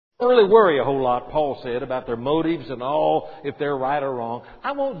don't really worry a whole lot, Paul said, about their motives and all, if they're right or wrong.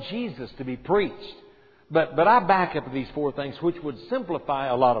 I want Jesus to be preached. But I back up these four things, which would simplify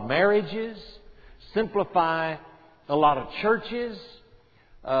a lot of marriages, simplify a lot of churches.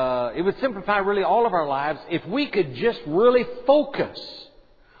 It would simplify really all of our lives if we could just really focus.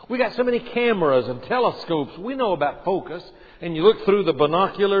 We got so many cameras and telescopes. We know about focus. And you look through the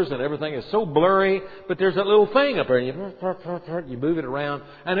binoculars and everything is so blurry. But there's that little thing up there. And you move it around.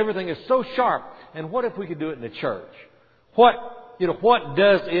 And everything is so sharp. And what if we could do it in the church? What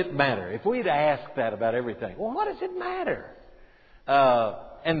does it matter? If we'd ask that about everything. Well, what does it matter?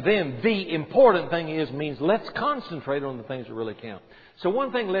 And then the important thing means let's concentrate on the things that really count. So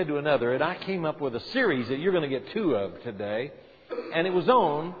one thing led to another, and I came up with a series that you're going to get 2 of today. And it was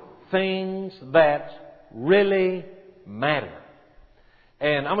on things that really matter.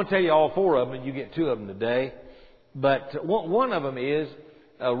 And I'm going to tell you all 4 of them, and you get 2 of them today. But one of them is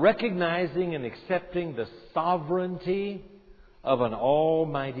recognizing and accepting the sovereignty of an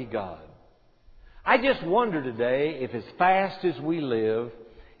almighty God. I just wonder today if as fast as we live,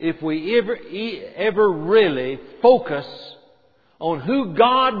 if we ever really focus on who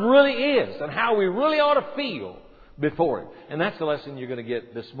God really is and how we really ought to feel before Him. And that's the lesson you're going to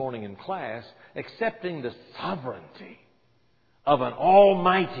get this morning in class, accepting the sovereignty of an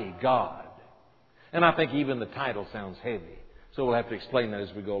almighty God. And I think even the title sounds heavy. So we'll have to explain that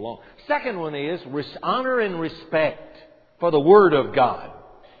as we go along. Second one is honor and respect for the Word of God.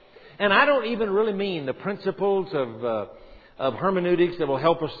 And I don't even really mean the principles of hermeneutics that will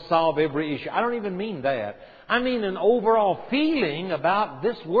help us solve every issue. I don't even mean that. I mean an overall feeling about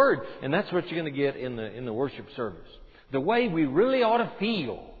this Word. And that's what you're going to get in the worship service. The way we really ought to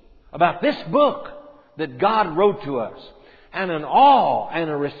feel about this book that God wrote to us. And an awe and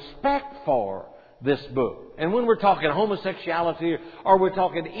a respect for this book. And when we're talking homosexuality or we're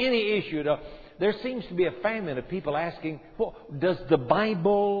talking any issue, there seems to be a famine of people asking, well, does the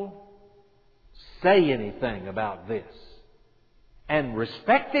Bible say anything about this? And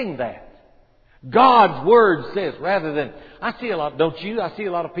respecting that. God's Word says, rather than, I see a lot, don't you? I see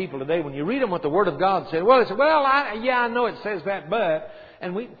a lot of people today, when you read them what the Word of God says, well, they say, I know it says that, but,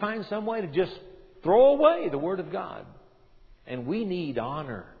 and we find some way to just throw away the Word of God. And we need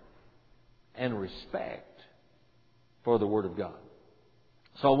honor and respect for the Word of God.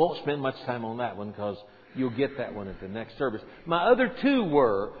 So I won't spend much time on that one because you'll get that one at the next service. My other 2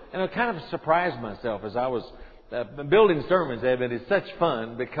 were, and I kind of surprised myself as I was building sermons, Evan. It's such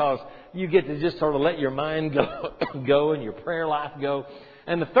fun because you get to just sort of let your mind go and your prayer life go.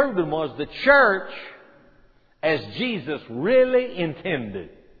 And the third one was the church as Jesus really intended.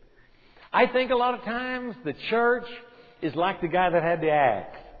 I think a lot of times the church is like the guy that had the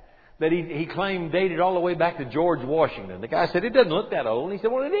axe that he claimed dated all the way back to George Washington. The guy said, it doesn't look that old. And he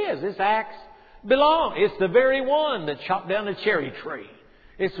said, well, it is. This axe belongs. It's the very one that chopped down the cherry tree.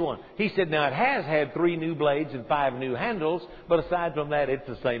 It's one. He said, now it has had 3 new blades and 5 new handles, but aside from that, it's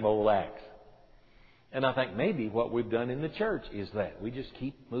the same old axe. And I think maybe what we've done in the church is that. We just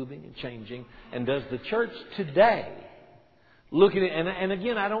keep moving and changing. And does the church today look at it, and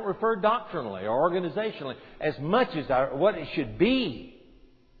again, I don't refer doctrinally or organizationally as much as what it should be.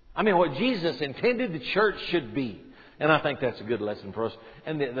 I mean, what Jesus intended the church should be. And I think that's a good lesson for us.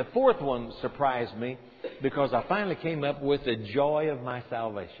 And the fourth one surprised me because I finally came up with the joy of my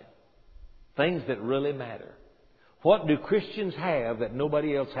salvation. Things that really matter. What do Christians have that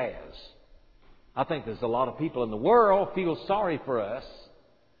nobody else has? I think there's a lot of people in the world feel sorry for us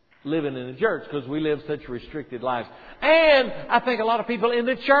living in the church because we live such restricted lives. And I think a lot of people in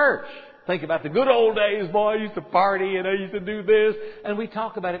the church think about the good old days. Boy, I used to party and I used to do this. And we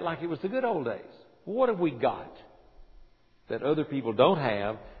talk about it like it was the good old days. What have we got that other people don't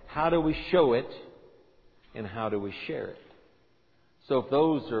have? How do we show it? And how do we share it? So if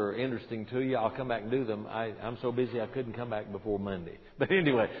those are interesting to you, I'll come back and do them. I'm so busy I couldn't come back before Monday. But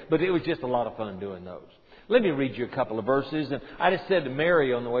anyway, it was just a lot of fun doing those. Let me read you a couple of verses. And I just said to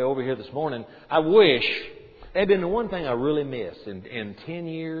Mary on the way over here this morning, I wish, and been the one thing I really miss in 10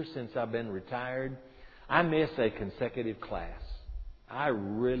 years since I've been retired, I miss a consecutive class. I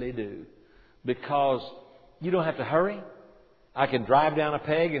really do. Because you don't have to hurry. I can drive down a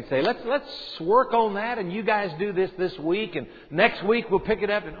peg and say, let's work on that, and you guys do this week, and next week we'll pick it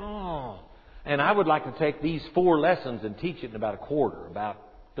up, and I would like to take these 4 lessons and teach it in about a quarter, about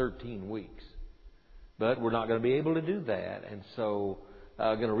 13 weeks. But we're not going to be able to do that, and so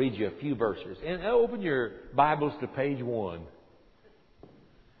I'm going to read you a few verses. And open your Bibles to page 1.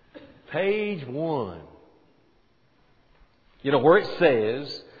 Page 1. You know, where it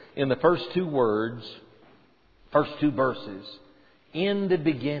says in the first 2 words, first 2 verses, In the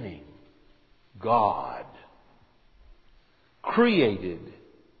beginning, God created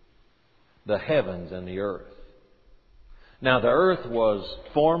the heavens and the earth. Now the earth was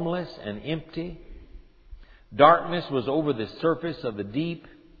formless and empty. Darkness was over the surface of the deep,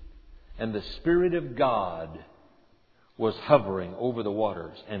 and the Spirit of God was hovering over the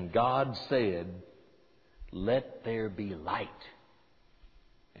waters. And God said, "Let there be light."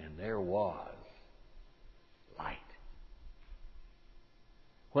 And there was light.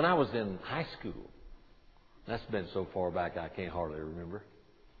 When I was in high school, that's been so far back I can't hardly remember.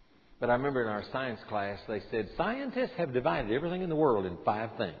 But I remember in our science class they said scientists have divided everything in the world in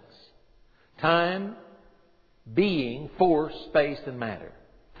 5 things: time, being, force, space, and matter.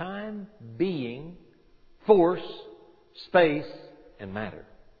 Time, being, force, space, and matter.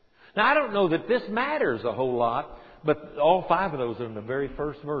 Now I don't know that this matters a whole lot, but all 5 of those are in the very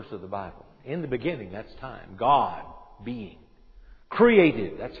first verse of the Bible. In the beginning, that's time. God, being.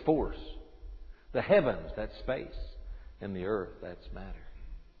 Created, that's force. The heavens, that's space. And the earth, that's matter.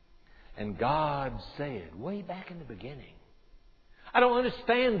 And God said, way back in the beginning. I don't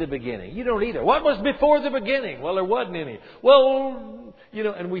understand the beginning. You don't either. What was before the beginning? Well, there wasn't any. Well,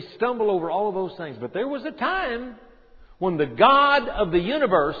 and we stumble over all of those things. But there was a time when the God of the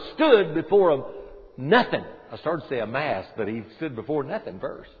universe stood before nothing. I started to say a mass, but He stood before nothing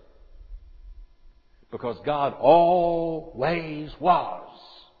first. Because God always was.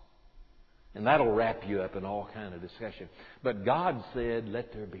 And that'll wrap you up in all kind of discussion. But God said,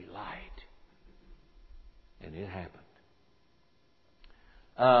 "Let there be light." And it happened.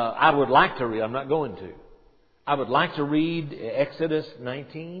 I would like to read, I'm not going to. I would like to read Exodus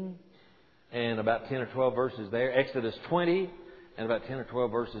 19 and about 10 or 12 verses there. Exodus 20 and about 10 or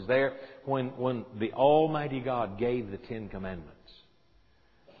 12 verses there. When the Almighty God gave the 10 Commandments.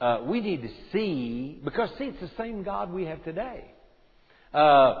 We need to see, because it's the same God we have today.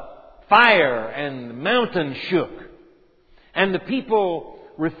 Fire and the mountain shook. And the people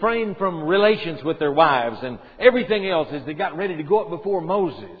refrained from relations with their wives and everything else as they got ready to go up before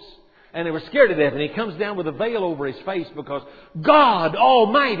Moses. And they were scared to death. And he comes down with a veil over his face because God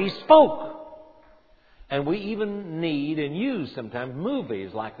Almighty spoke. And we even need and use sometimes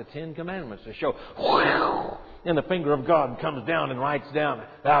movies like the 10 Commandments to show, and the finger of God comes down and writes down,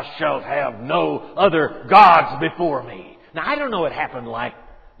 "Thou shalt have no other gods before me." Now I don't know it happened like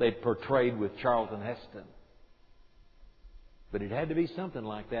they portrayed with Charlton Heston. But it had to be something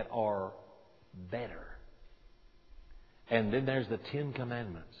like that or better. And then there's the 10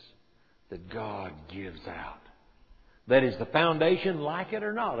 Commandments that God gives out. That is the foundation, like it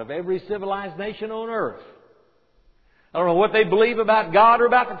or not, of every civilized nation on earth. I don't know what they believe about God or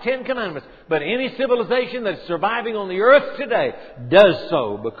about the 10 Commandments, but any civilization that's surviving on the earth today does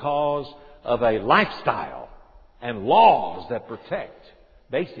so because of a lifestyle and laws that protect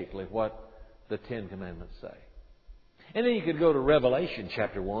basically what the 10 Commandments say. And then you could go to Revelation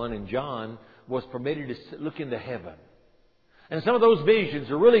chapter 1, and John was permitted to look into heaven. And some of those visions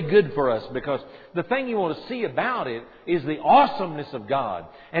are really good for us because the thing you want to see about it is the awesomeness of God.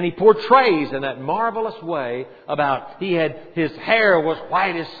 And He portrays in that marvelous way about His hair was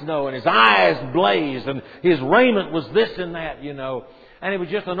white as snow and His eyes blazed and His raiment was this and that, And it was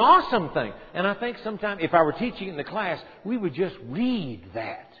just an awesome thing. And I think sometimes if I were teaching in the class, we would just read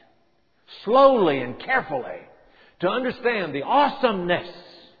that slowly and carefully to understand the awesomeness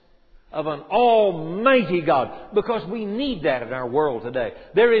of an almighty God. Because we need that in our world today.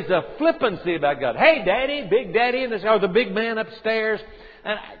 There is a flippancy about God. Hey, Daddy, Big Daddy, or the big man upstairs.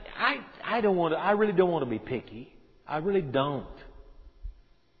 And I really don't want to be picky. I really don't.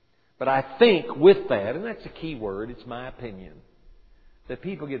 But I think with that, and that's a key word, it's my opinion, that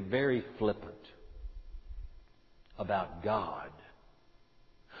people get very flippant about God.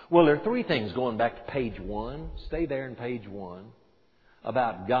 Well, there are 3 things going back to page 1. Stay there in page 1.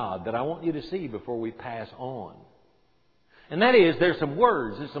 About God that I want you to see before we pass on. And that is, there's some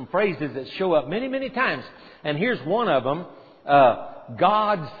words, there's some phrases that show up many, many times. And here's one of them.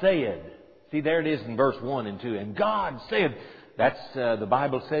 God said. See, there it is in verse 1 and 2. And God said. That's, the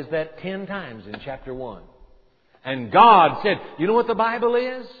Bible says that 10 times in chapter 1. And God said. You know what the Bible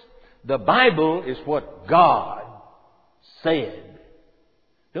is? The Bible is what God said.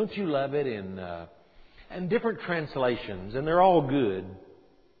 Don't you love it in different translations, and they're all good.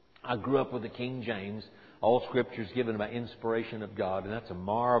 I grew up with the King James. All Scripture is given by inspiration of God, and that's a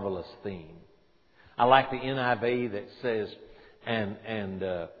marvelous theme. I like the NIV that says,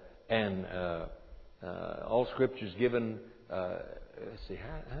 all Scripture is given. Let's see,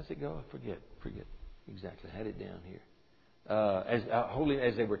 how's it go? I forget exactly. I had it down here.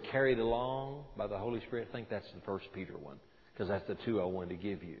 As they were carried along by the Holy Spirit. I think that's the 1 Peter one. because that's the two I wanted to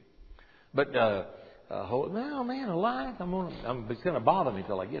give you. But no, man, alive. It's going to bother me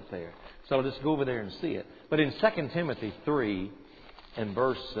till I get there. So I'll just go over there and see it. But in 2 Timothy 3 and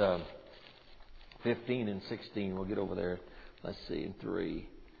verse 15 and 16, we'll get over there. Let's see, in 3.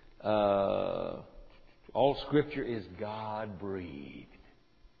 All Scripture is God-breathed.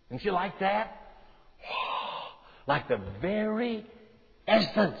 Don't you like that? Like the very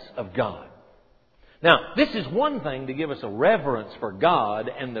essence of God. Now, this is one thing to give us a reverence for God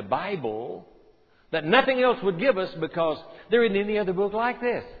and the Bible that nothing else would give us, because there isn't any other book like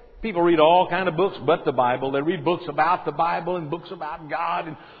this. People read all kind of books but the Bible. They read books about the Bible and books about God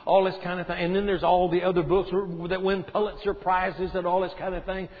and all this kind of thing. And then there's all the other books that win Pulitzer Prizes and all this kind of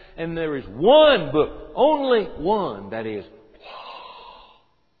thing. And there is one book, only one, that is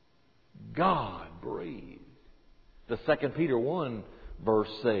God-breathed. The 2 Peter 1 verse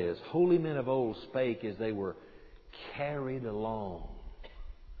says, holy men of old spake as they were carried along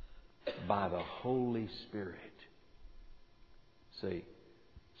by the Holy Spirit. See?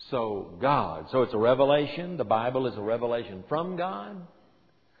 So God. So it's a revelation. The Bible is a revelation from God,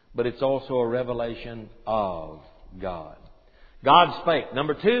 but it's also a revelation of God. God spake.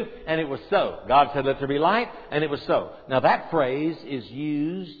 Number 2, and it was so. God said, let there be light, and it was so. Now that phrase is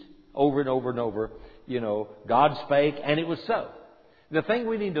used over and over and over. You know, God spake, and it was so. The thing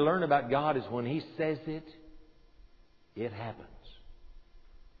we need to learn about God is when He says it, it happens.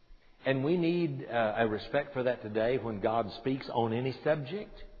 And we need a respect for that today when God speaks on any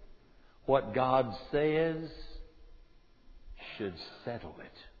subject. What God says should settle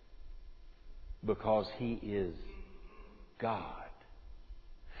it, because He is God.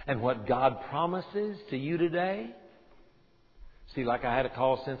 And what God promises to you today, see, like I had a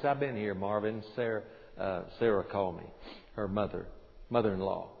call since I've been here, Marvin, Sarah called me, her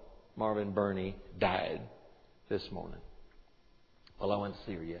mother-in-law, Marvin Burney, died this morning. Well, I went to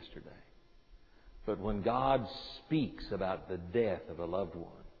see her yesterday. But when God speaks about the death of a loved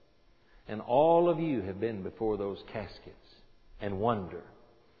one, and all of you have been before those caskets and wonder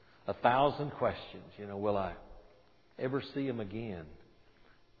 1,000 questions. You know, will I ever see them again?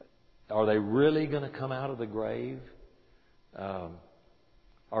 Are they really going to come out of the grave?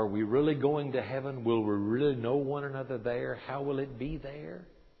 Are we really going to heaven? Will we really know one another there? How will it be there?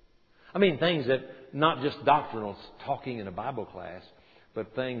 I mean, things that, not just doctrinal talking in a Bible class,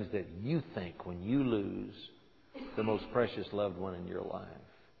 but things that you think when you lose the most precious loved one in your life.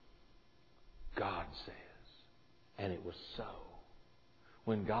 God says, and it was so.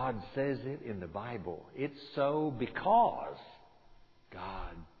 When God says it in the Bible, it's so because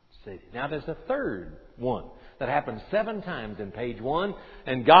God said it. Now there's a third one that happened 7 times in page 1.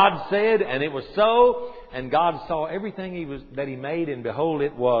 And God said, and it was so. And God saw everything that He made, and behold,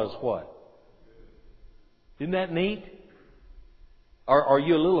 it was what? Isn't that neat? Are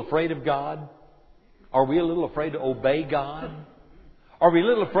you a little afraid of God? Are we a little afraid to obey God? Are we a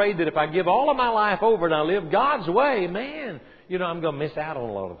little afraid that if I give all of my life over and I live God's way, man, I'm going to miss out on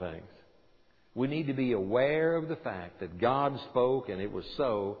a lot of things. We need to be aware of the fact that God spoke, and it was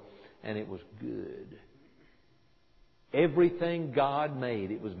so, and it was good. Everything God made,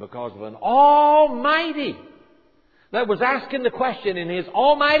 it was because of an Almighty that was asking the question in His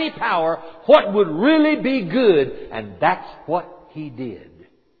almighty power, what would really be good? And that's what He did.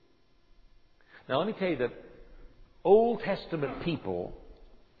 Now let me tell you that Old Testament people,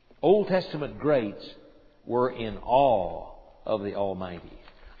 Old Testament greats, were in awe of the Almighty.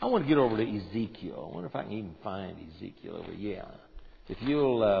 I want to get over to Ezekiel. I wonder if I can even find Ezekiel over. Yeah. If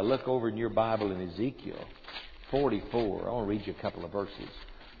you'll look over in your Bible in Ezekiel 44, I want to read you a couple of verses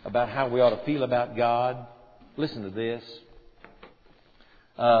about how we ought to feel about God. Listen to this.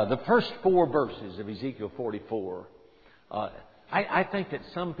 The first 4 verses of Ezekiel 44, I think that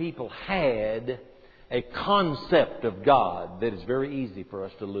some people had a concept of God that is very easy for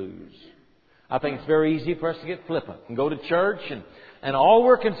us to lose. I think it's very easy for us to get flippant and go to church and all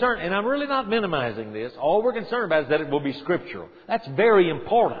we're concerned, and I'm really not minimizing this, all we're concerned about is that it will be scriptural. That's very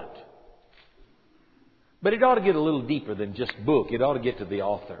important. But it ought to get a little deeper than just book. It ought to get to the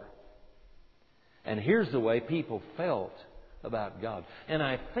author. And here's the way people felt about God. And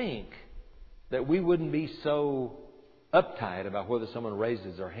I think that we wouldn't be so uptight about whether someone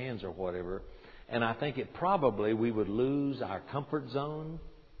raises their hands or whatever. And I think we would lose our comfort zone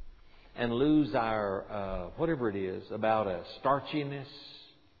and lose our, whatever it is, about a starchiness,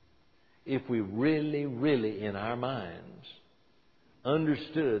 if we really, really in our minds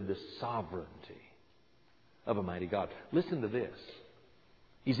understood the sovereignty of a mighty God. Listen to this.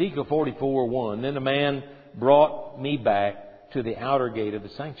 Ezekiel 44:1. Then a man brought me back to the outer gate of the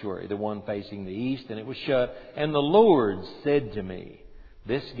sanctuary, the one facing the east, and it was shut. And the Lord said to me,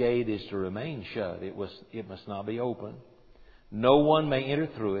 this gate is to remain shut. It must not be open. No one may enter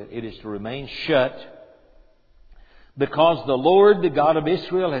through it. It is to remain shut, because the Lord, the God of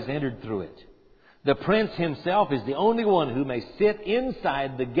Israel, has entered through it. The prince himself is the only one who may sit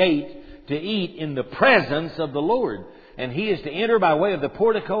inside the gate to eat in the presence of the Lord. And he is to enter by way of the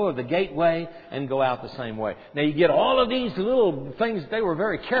portico of the gateway and go out the same way. Now you get all of these little things that they were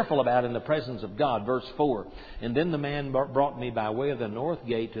very careful about in the presence of God. Verse 4. And then the man brought me by way of the north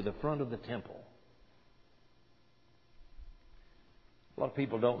gate to the front of the temple. A lot of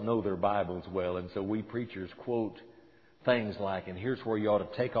people don't know their Bibles well, and so we preachers quote things like, and here's where you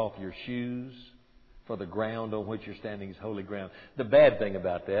ought to take off your shoes, for the ground on which you're standing is holy ground. The bad thing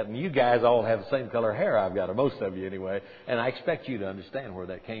about that, and you guys all have the same color hair I've got, or most of you anyway, and I expect you to understand where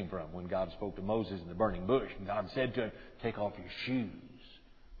that came from. When God spoke to Moses in the burning bush, and God said to him, take off your shoes,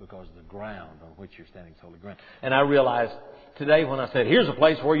 because the ground on which you're standing is holy ground. And I realized today when I said, here's a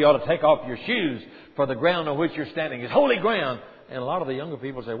place where you ought to take off your shoes, for the ground on which you're standing is holy ground. And a lot of the younger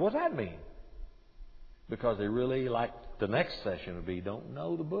people say, what does that mean? Because they really, like the next session would be, don't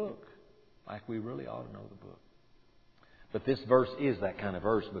know the book. Like we really ought to know the book. But this verse is that kind of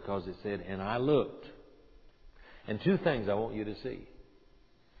verse because it said, and I looked. And two things I want you to see.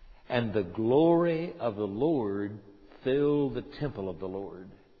 And the glory of the Lord filled the temple of the Lord.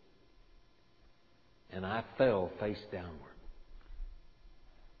 And I fell face downward.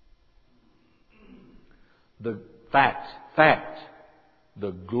 The fact,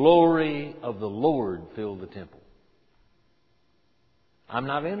 the glory of the Lord filled the temple. I'm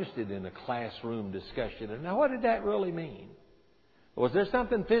not interested in a classroom discussion. Now, what did that really mean? Was there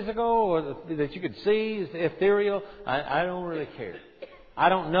something physical or that you could see, ethereal? I don't really care. I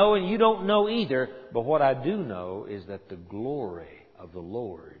don't know, and you don't know either. But what I do know is that the glory of the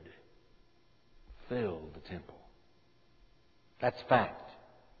Lord filled the temple. That's fact.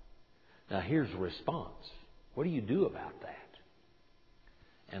 Now, here's the response. What do you do about that?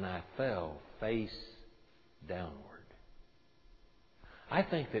 And I fell face downward. I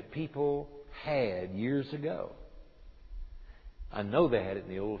think that people had years ago, I know they had it in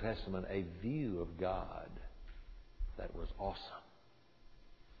the Old Testament, a view of God that was awesome.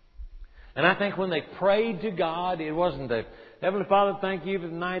 And I think when they prayed to God, it wasn't a, Heavenly Father, thank you for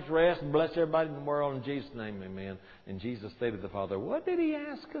the night's rest and bless everybody in the world in Jesus' name, amen. And Jesus said to the Father, what did He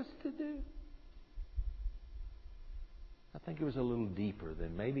ask us to do? I think it was a little deeper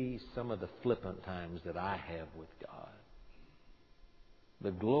than maybe some of the flippant times that I have with God.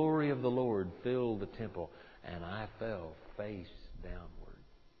 The glory of the Lord filled the temple, and I fell face downward.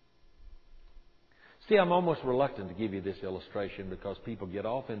 See, I'm almost reluctant to give you this illustration because people get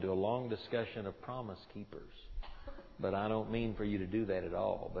off into a long discussion of promise keepers. But I don't mean for you to do that at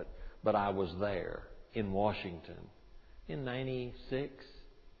all. But I was there in Washington in 96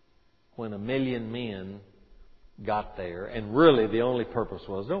 when 1 million men got there. And really the only purpose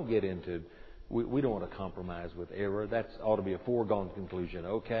was, don't get into... We don't want to compromise with error. That ought to be a foregone conclusion.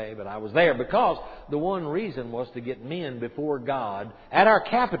 Okay, but I was there because the one reason was to get men before God at our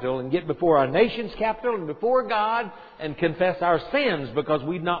capital and get before our nation's capital and before God and confess our sins because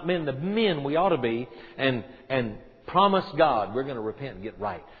we've not been the men we ought to be and promise God we're going to repent and get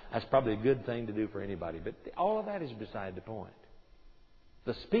right. That's probably a good thing to do for anybody. But all of that is beside the point.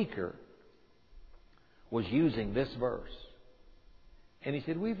 The speaker was using this verse. And he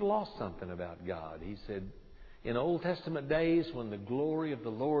said, we've lost something about God. He said, in Old Testament days, when the glory of the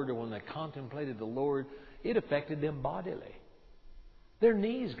Lord or when they contemplated the Lord, it affected them bodily. Their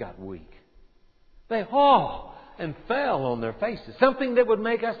knees got weak. They and fell on their faces. Something that would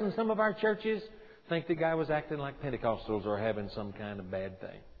make us in some of our churches think the guy was acting like Pentecostals or having some kind of bad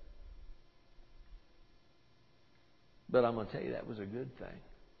thing. But I'm going to tell you that was a good thing.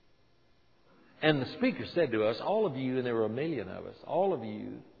 And the speaker said to us, all of you, and there were 1 million of us, all of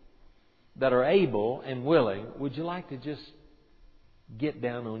you that are able and willing, would you like to just get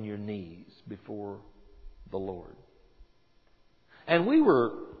down on your knees before the Lord? And we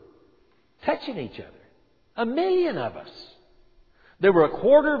were touching each other. 1 million of us. There were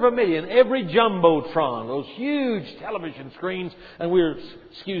 250,000, every jumbotron, those huge television screens, and we were,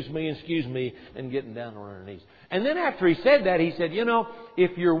 excuse me, and getting down on our knees. And then after he said that, he said,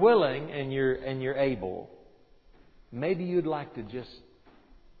 if you're willing and you're able, maybe you'd like to just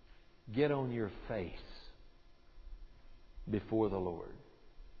get on your face before the Lord.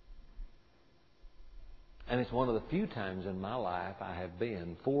 And it's one of the few times in my life I have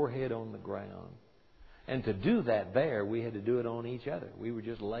been forehead on the ground. And to do that there, we had to do it on each other. We were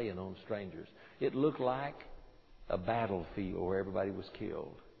just laying on strangers. It looked like a battlefield where everybody was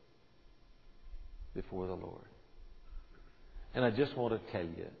killed before the Lord. And I just want to tell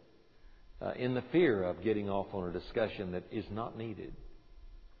you, in the fear of getting off on a discussion that is not needed,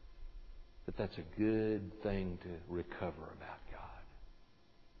 that that's a good thing to recover about God.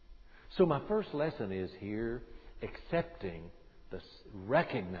 So my first lesson is here,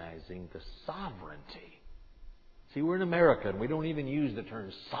 recognizing the sovereignty. See, we're in America and we don't even use the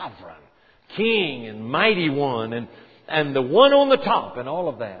term sovereign, king and mighty one and the one on the top and all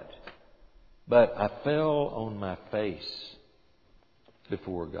of that. But I fell on my face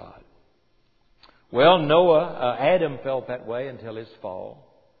before God. Well, Adam felt that way until his fall.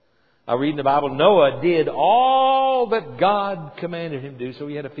 I read in the Bible, Noah did all that God commanded him to do, so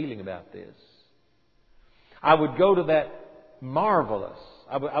he had a feeling about this. I would go to that marvelous,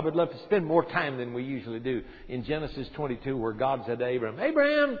 I would love to spend more time than we usually do in Genesis 22, where God said to Abraham,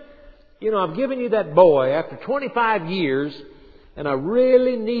 Abraham, I've given you that boy after 25 years, and I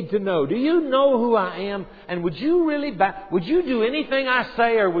really need to know, do you know who I am? And would you do anything I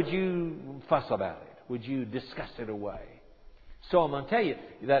say, or would you fuss about it? Would you discuss it away? So I'm going to tell you,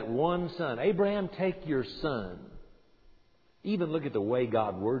 that one son, Abraham, take your son. Even look at the way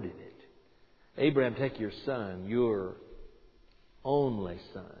God worded it. Abraham, take your son, your only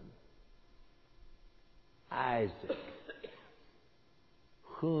son, Isaac,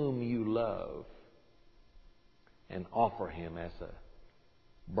 whom you love, and offer him as a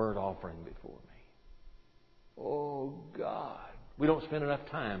burnt offering before me. Oh, God. We don't spend enough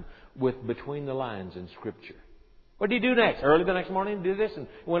time with between the lines in Scripture. What did he do next? Early the next morning, do this, and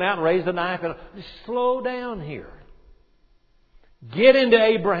went out and raised the knife. And just slow down here. Get into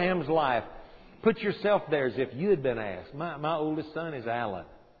Abraham's life. Put yourself there as if you had been asked. My oldest son is Alan.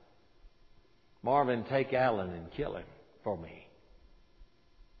 Marvin, take Alan and kill him for me.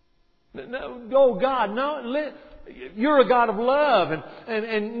 No, oh God, no. You're a God of love,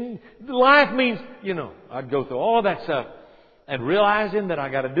 and life means, I'd go through all that stuff. And realizing that I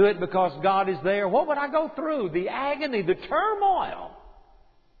got to do it because God is there. What would I go through? The agony, the turmoil.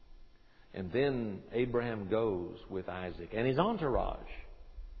 And then Abraham goes with Isaac and his entourage.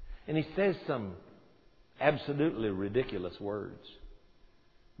 And he says some absolutely ridiculous words.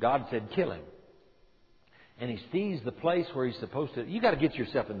 God said, kill him. And he sees the place where he's supposed to. You got to get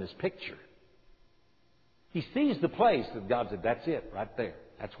yourself in this picture. He sees the place that God said, that's it, right there.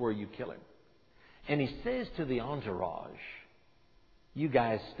 That's where you kill him. And he says to the entourage, you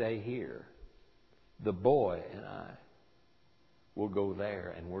guys stay here. The boy and I will go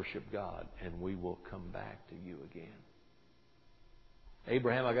there and worship God, and we will come back to you again.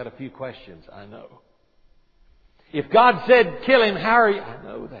 Abraham, I got a few questions. I know. If God said kill him, how are you? I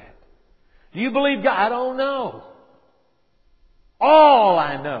know that. Do you believe God? I don't know. All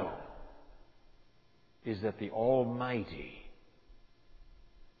I know is that the Almighty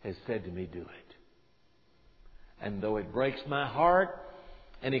has said to me, do it. And though it breaks my heart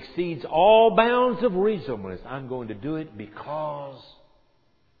and exceeds all bounds of reasonableness, I'm going to do it because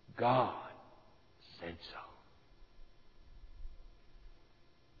God said so.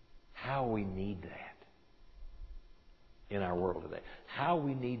 How we need that in our world today. How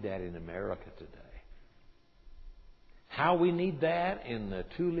we need that in America today. How we need that in the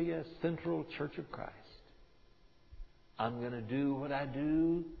Tulia Central Church of Christ. I'm going to do what I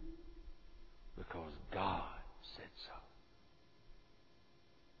do because God said so.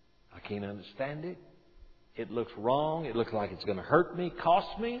 I can't understand it. It looks wrong. It looks like it's going to hurt me,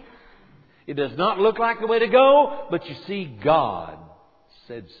 cost me. It does not look like the way to go, but you see, God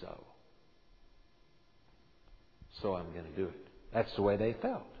said so. So I'm going to do it. That's the way they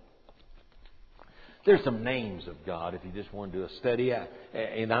felt. There's some names of God if you just want to do a study.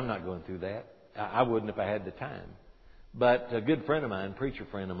 And I'm not going through that. I wouldn't if I had the time. But a good friend of mine, preacher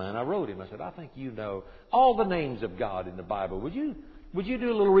friend of mine, I wrote him. I said, I think you know all the names of God in the Bible. Would you do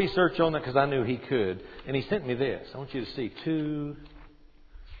a little research on that? Because I knew he could. And he sent me this. I want you to see 2,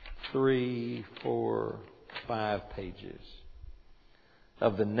 3, 4, 5 pages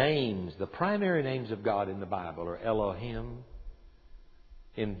of the names. The primary names of God in the Bible are Elohim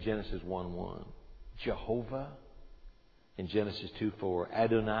in Genesis 1:1, Jehovah in Genesis 2:4,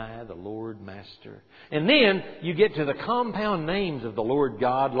 Adonai, the Lord Master. And then you get to the compound names of the Lord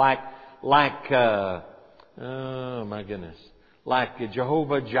God like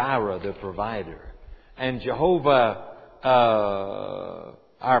Jehovah Jireh, the provider, and Jehovah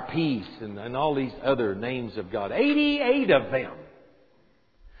our peace, and all these other names of God. 88 of them.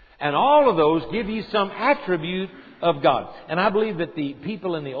 And all of those give you some attribute of God. And I believe that the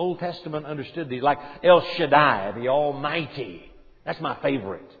people in the Old Testament understood these, like El Shaddai, the Almighty. That's my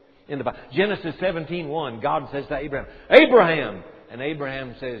favorite. in the Bible. Genesis 17:1, God says to Abraham, Abraham! And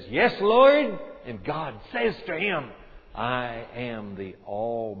Abraham says, yes, Lord. And God says to him, I am the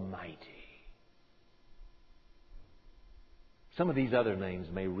Almighty. Some of these other names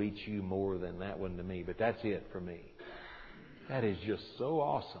may reach you more than that one to me, but that's it for me. That is just so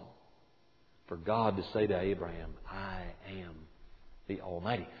awesome for God to say to Abraham, I am the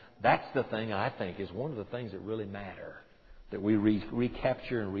Almighty. That's the thing I think is one of the things that really matter, that we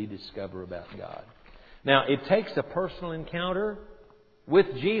recapture and rediscover about God. Now, it takes a personal encounter with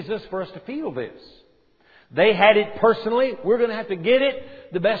Jesus for us to feel this. They had it personally. We're going to have to get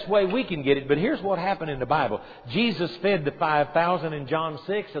it the best way we can get it. But here's what happened in the Bible. Jesus fed the 5,000 in John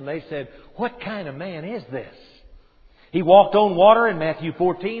 6, and they said, what kind of man is this? He walked on water in Matthew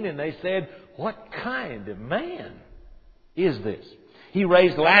 14, and they said, what kind of man is this? He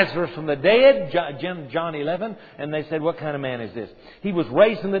raised Lazarus from the dead, John 11, and they said, what kind of man is this? He was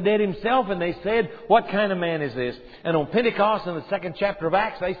raised from the dead himself, and they said, what kind of man is this? And on Pentecost, in the 2nd chapter of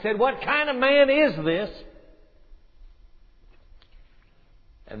Acts, they said, what kind of man is this?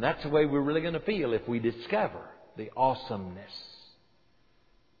 And that's the way we're really going to feel if we discover the awesomeness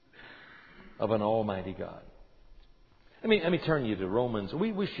of an almighty God. Let me turn you to Romans.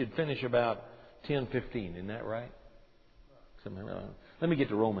 We should finish about 10:15. Isn't that right? Let me get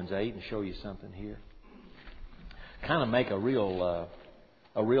to Romans 8 and show you something here. Kind of make a real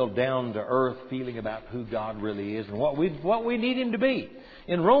down-to-earth feeling about who God really is and what we need Him to be.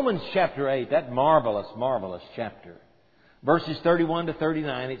 In Romans chapter 8, that marvelous, marvelous chapter, verses 31 to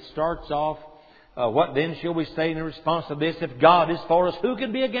 39, it starts off, what then shall we say in response to this? If God is for us, who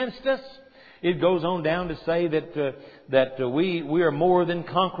can be against us? It goes on down to say that we are more than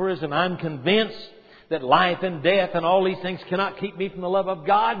conquerors, and I'm convinced that life and death and all these things cannot keep me from the love of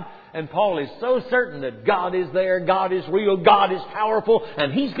God. And Paul is so certain that God is there, God is real, God is powerful,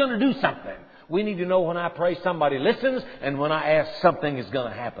 and He's going to do something. We need to know when I pray somebody listens, and when I ask something is going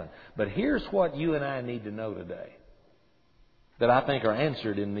to happen. But here's what you and I need to know today that I think are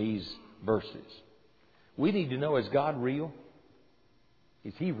answered in these verses. We need to know, is God real?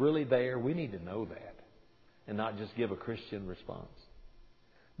 Is He really there? We need to know that and not just give a Christian response.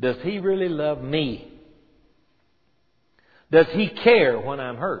 Does He really love me? Does He care when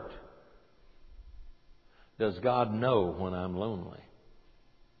I'm hurt? Does God know when I'm lonely?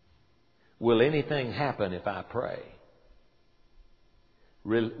 Will anything happen if I pray?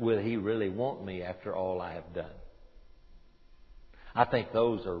 Will He really want me after all I have done? I think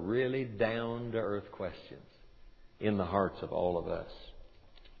those are really down-to-earth questions in the hearts of all of us.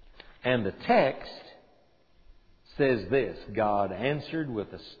 And the text says this: God answered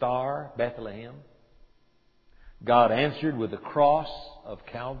with a star, Bethlehem. God answered with the cross of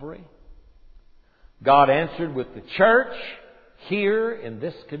Calvary. God answered with the church here in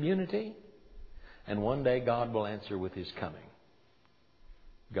this community. And one day God will answer with His coming.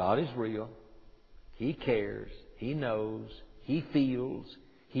 God is real. He cares. He knows. He feels.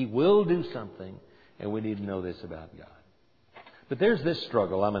 He will do something. And we need to know this about God. But there's this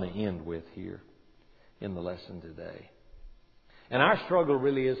struggle I'm going to end with here in the lesson today. And our struggle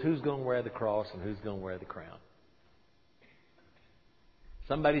really is who's going to wear the cross and who's going to wear the crown.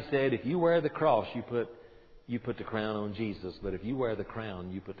 Somebody said, if you wear the cross, you put the crown on Jesus. But if you wear the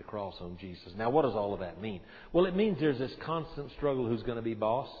crown, you put the cross on Jesus. Now, what does all of that mean? Well, it means there's this constant struggle who's going to be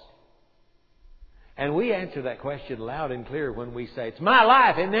boss. And we answer that question loud and clear when we say, it's my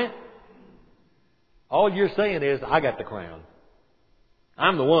life, isn't it? All you're saying is, I got the crown.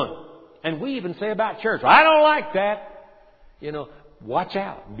 I'm the one. And we even say about church, I don't like that. You know, watch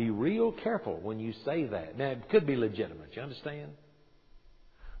out. Be real careful when you say that. Now, it could be legitimate. You understand?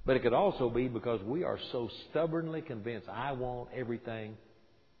 But it could also be because we are so stubbornly convinced, I want everything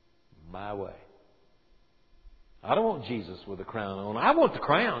my way. I don't want Jesus with a crown on. I want the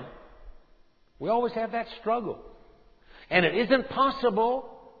crown. We always have that struggle. And it isn't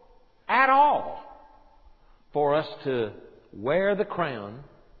possible at all for us to wear the crown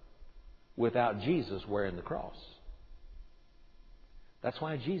without Jesus wearing the cross. That's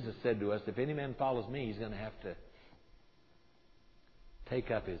why Jesus said to us, if any man follows me, he's going to have to take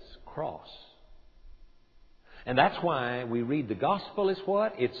up his cross. And that's why we read the gospel is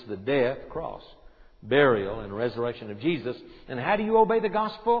what? It's the death, cross, burial, and resurrection of Jesus. And how do you obey the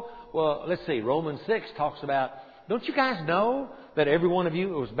gospel? Well, let's see. Romans 6 talks about, don't you guys know that every one of you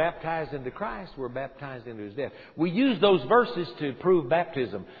who was baptized into Christ were baptized into His death? We use those verses to prove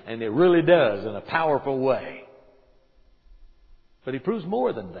baptism, and it really does in a powerful way. But He proves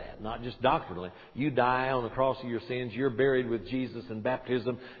more than that, not just doctrinally. You die on the cross of your sins, you're buried with Jesus in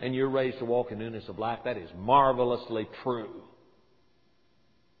baptism, and you're raised to walk in newness of life. That is marvelously true.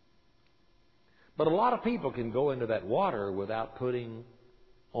 But a lot of people can go into that water without putting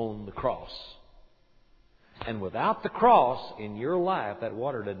on the cross. And without the cross in your life, that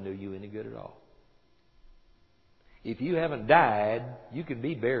water doesn't do you any good at all. If you haven't died, you can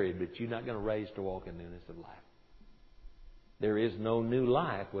be buried, but you're not going to raise to walk in newness of life. There is no new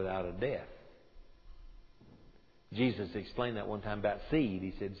life without a death. Jesus explained that one time about seed.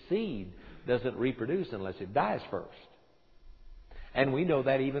 He said, seed doesn't reproduce unless it dies first. And we know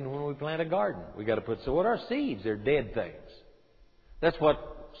that even when we plant a garden. We've got to put, so what are seeds? They're dead things. That's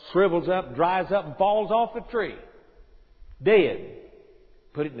what shrivels up, dries up, and falls off a tree. Dead.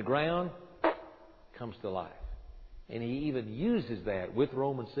 Put it in the ground, comes to life. And he even uses that with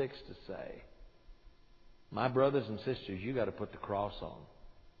Romans 6 to say, my brothers and sisters, you got to put the cross on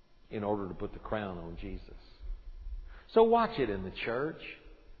in order to put the crown on Jesus. So watch it in the church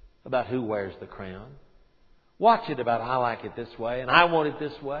about who wears the crown. Watch it about I like it this way and I want it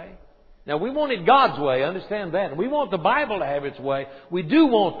this way. Now we want it God's way, understand that. And we want the Bible to have its way. We do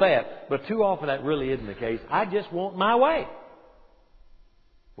want that. But too often that really isn't the case. I just want my way.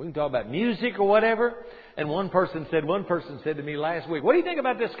 We can talk about music or whatever. And one person said to me last week, what do you think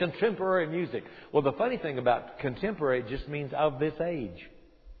about this contemporary music? Well, the funny thing about contemporary just means of this age.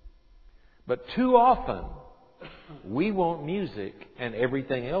 But too often, we want music and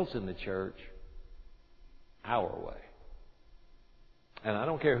everything else in the church our way. And I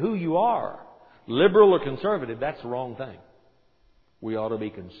don't care who you are, liberal or conservative, that's the wrong thing. We ought to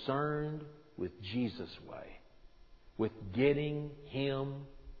be concerned with Jesus' way, with getting Him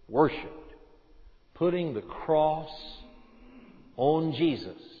worshipped, putting the cross on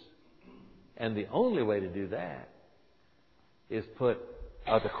Jesus. And the only way to do that is put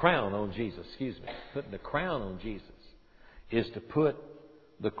the crown on Jesus, Putting the crown on Jesus is to put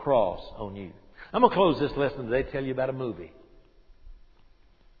the cross on you. I'm going to close this lesson today, tell you about a movie.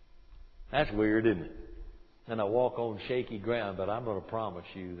 That's weird, isn't it? And I walk on shaky ground, but I'm going to promise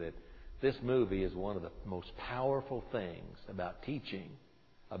you that this movie is one of the most powerful things about teaching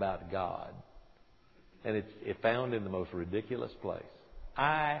about God. And it's found in the most ridiculous place.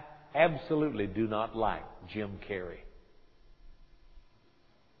 I absolutely do not like Jim Carrey.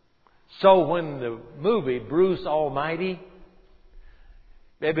 So when the movie Bruce Almighty,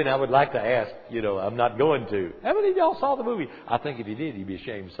 maybe I would like to ask, I'm not going to. How many of y'all saw the movie? I think if you did, you'd be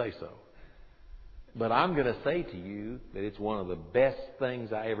ashamed to say so. But I'm going to say to you that it's one of the best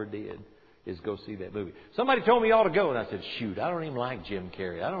things I ever did is go see that movie. Somebody told me you ought to go, and I said, shoot, I don't even like Jim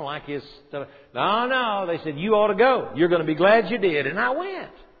Carrey. I don't like his stuff. No, they said, you ought to go. You're going to be glad you did. And I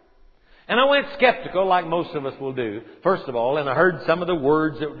went. And I went skeptical like most of us will do, first of all, and I heard some of the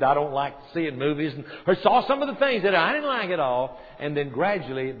words that I don't like to see in movies, and I saw some of the things that I didn't like at all, and then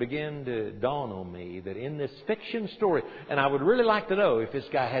gradually it began to dawn on me that in this fiction story, and I would really like to know if this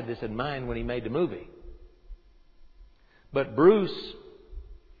guy had this in mind when he made the movie. But Bruce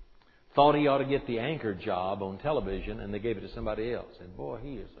thought he ought to get the anchor job on television, and they gave it to somebody else. And boy,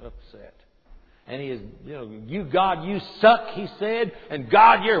 he is upset. And he is, you God, you suck, he said. And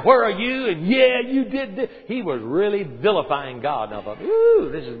God, where are you? And yeah, you did this. He was really vilifying God. And I thought, ooh,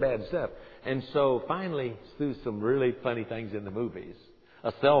 this is bad stuff. And so finally, through some really funny things in the movies,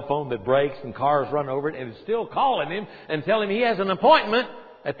 a cell phone that breaks and cars run over it, and it's still calling him and telling him he has an appointment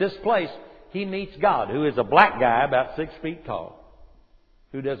at this place. He meets God, who is a black guy about 6 feet tall,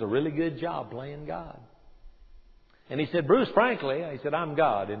 who does a really good job playing God. And he said, Bruce, frankly, he said, I'm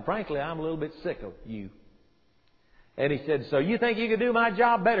God. And frankly, I'm a little bit sick of you. And he said, so you think you could do my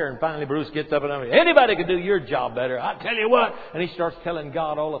job better? And finally, Bruce gets up and says, anybody could do your job better. I tell you what. And he starts telling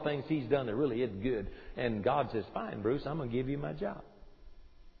God all the things he's done that really isn't good. And God says, fine, Bruce, I'm going to give you my job.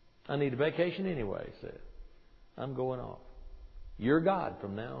 I need a vacation anyway, he said. I'm going off. You're God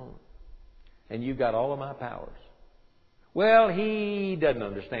from now on. And you've got all of my powers. Well, he doesn't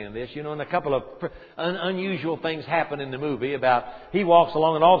understand this, and a couple of unusual things happen in the movie about he walks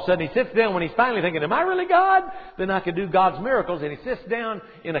along and all of a sudden he sits down when he's finally thinking, am I really God? Then I could do God's miracles. And he sits down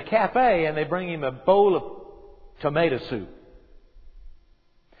in a cafe and they bring him a bowl of tomato soup.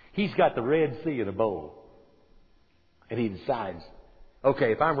 He's got the Red Sea in a bowl. And he decides,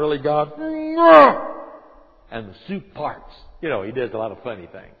 okay, if I'm really God, and the soup parts. He does a lot of funny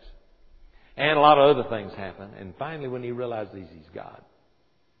things. And a lot of other things happen. And finally, when he realizes he's God,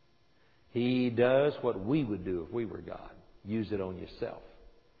 he does what we would do if we were God. Use it on yourself.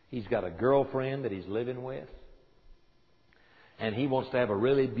 He's got a girlfriend that he's living with. And he wants to have a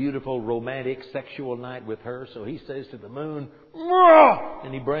really beautiful, romantic, sexual night with her. So he says to the moon, "Mwah!"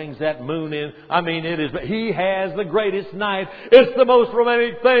 And he brings that moon in. I mean, he has the greatest night. It's the most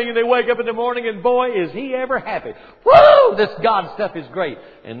romantic thing. And they wake up in the morning and boy, is he ever happy. Woo! This God stuff is great.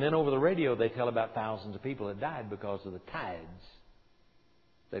 And then over the radio, they tell about thousands of people that died because of the tides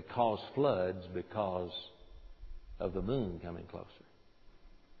that caused floods because of the moon coming closer.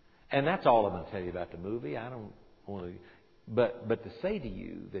 And that's all I'm going to tell you about the movie. I don't want to... But to say to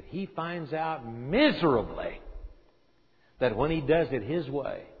you that he finds out miserably that when he does it his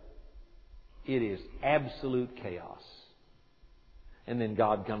way, it is absolute chaos. And then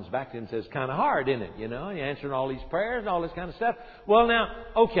God comes back to him and says, kind of hard, isn't it? You know, you're answering all these prayers and all this kind of stuff. Well, now,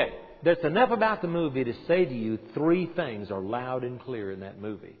 okay, that's enough about the movie to say to you 3 things are loud and clear in that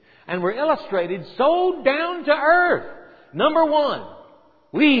movie. And were illustrated so down to earth. Number 1,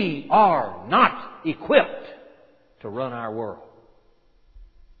 we are not equipped to run our world.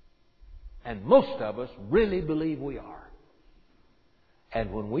 And most of us really believe we are.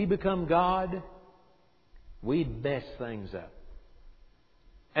 And when we become God, we mess things up.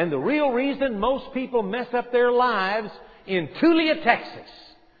 And the real reason most people mess up their lives in Tulia, Texas,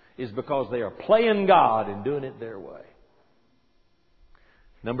 is because they are playing God and doing it their way.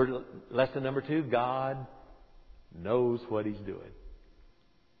 Lesson number 2, God knows what He's doing.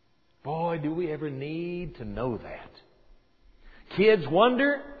 Boy, do we ever need to know that. Kids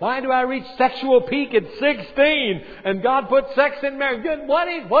wonder, why do I reach sexual peak at 16? And God put sex in marriage.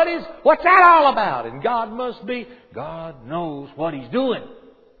 What's that all about? And God knows what He's doing.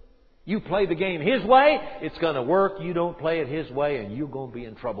 You play the game His way, it's going to work. You don't play it His way, and you're going to be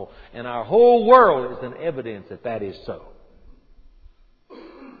in trouble. And our whole world is an evidence that that is so.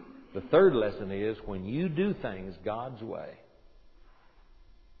 The third lesson is, when you do things God's way,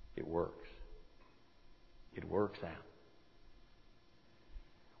 it works. It works out.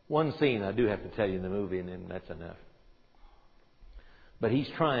 One scene I do have to tell you in the movie, and then that's enough. But he's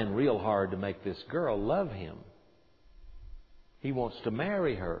trying real hard to make this girl love him. He wants to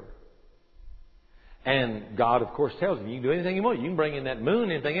marry her. And God, of course, tells him, you can do anything you want. You can bring in that moon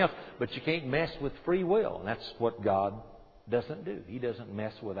and anything else, but you can't mess with free will. And that's what God doesn't do. He doesn't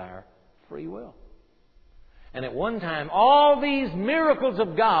mess with our free will. And at one time, all these miracles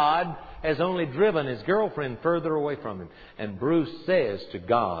of God has only driven his girlfriend further away from him. And Bruce says to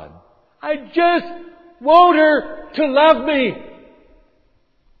God, I just want her to love me.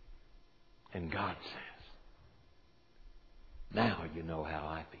 And God says, now you know how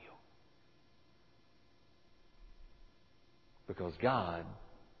I feel. Because God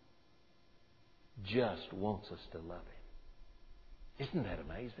just wants us to love Him. Isn't that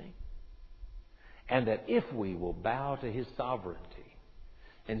amazing? And that if we will bow to His sovereignty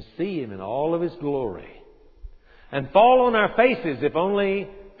and see Him in all of His glory and fall on our faces, if only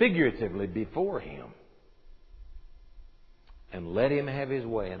figuratively, before Him, and let Him have His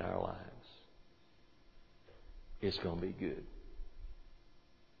way in our lives, it's going to be good.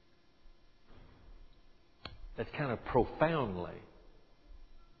 That's kind of profoundly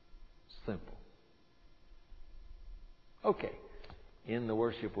simple. Okay. In the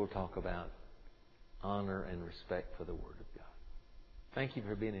worship, we'll talk about honor and respect for the Word of God. Thank you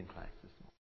for being in class this morning.